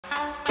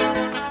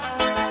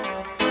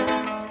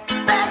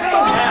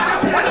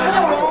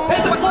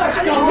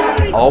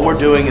All we're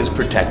doing is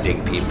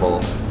protecting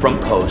people from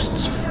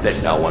posts that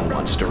no one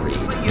wants to read.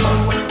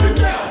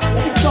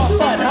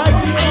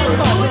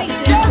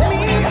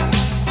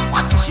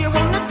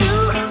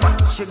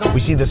 We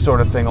see this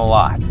sort of thing a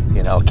lot.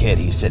 You know, a kid,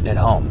 he's sitting at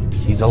home,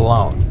 he's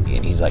alone,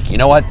 and he's like, you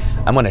know what?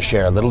 I'm gonna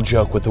share a little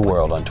joke with the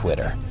world on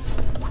Twitter.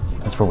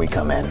 That's where we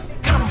come in.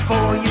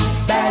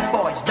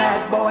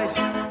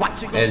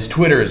 As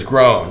Twitter has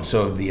grown,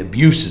 so have the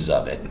abuses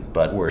of it,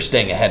 but we're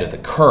staying ahead of the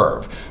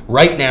curve.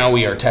 Right now,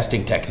 we are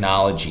testing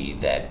technology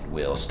that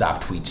will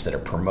stop tweets that are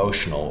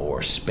promotional or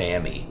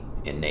spammy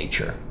in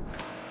nature.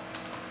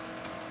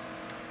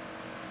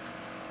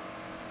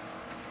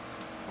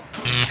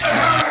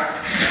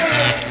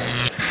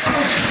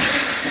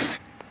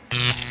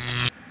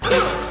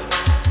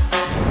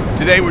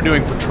 Today we're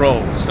doing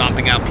patrols,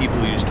 stomping out people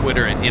who use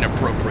Twitter at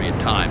inappropriate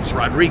times.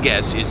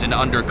 Rodriguez is an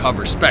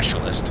undercover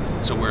specialist,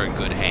 so we're in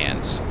good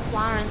hands.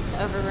 Florence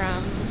over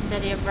Rome to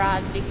study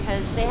abroad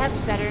because they have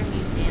better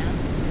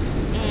museums.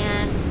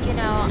 And, you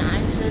know,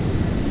 I'm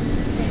just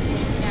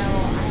thinking, you know,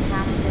 I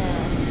have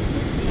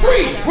to...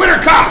 Freeze! Twitter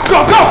cop!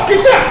 Go!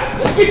 Get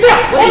down! Get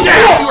down! Get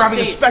down! You're having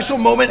a special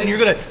moment and you're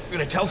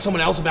gonna tell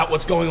someone else about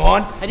what's going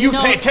on? You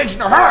pay attention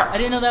to her! I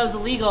didn't know that was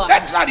illegal.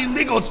 That's not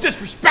illegal, it's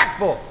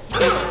disrespectful!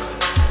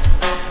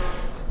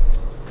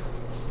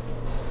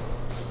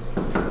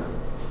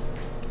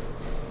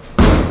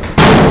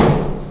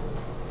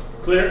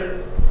 Clear.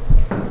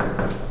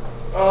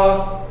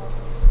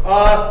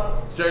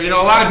 Sir, you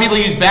know, a lot of people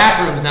use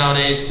bathrooms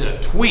nowadays to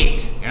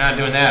tweet. You're not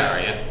doing that, are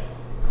you?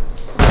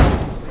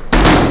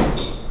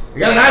 You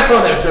got an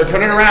iPhone there, sir.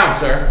 Turn it around,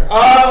 sir.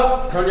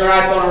 Turn your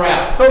iPhone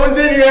around. Someone's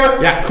in here.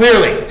 Yeah,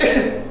 clearly.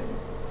 The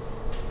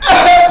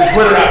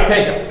Twitter out.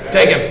 Take him.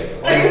 Take him.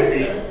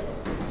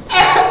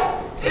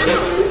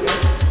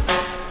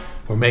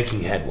 We're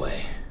making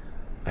headway.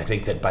 I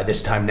think that by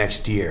this time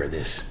next year,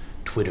 this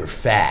Twitter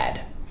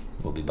fad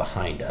will be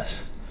behind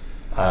us.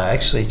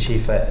 Actually,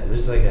 Chief,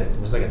 there's like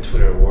a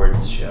Twitter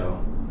awards show.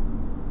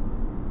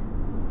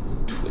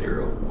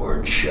 Twitter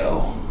awards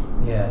show?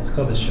 Yeah, it's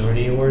called the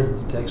Shorty Awards.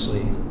 It's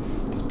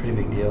a pretty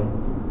big deal.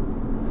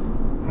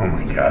 Oh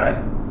my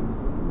god.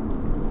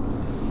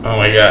 Oh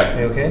my god.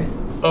 You okay?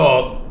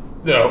 Oh,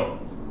 no.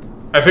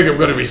 I think I'm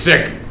gonna be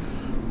sick.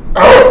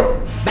 Oh!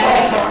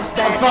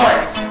 Bad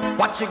boys,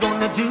 what you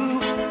gonna do?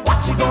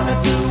 What you gonna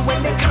do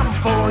when they come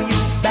for you?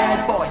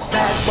 Bad boys,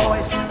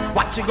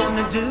 what you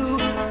gonna do?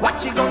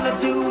 What you gonna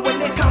do when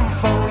they come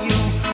for you?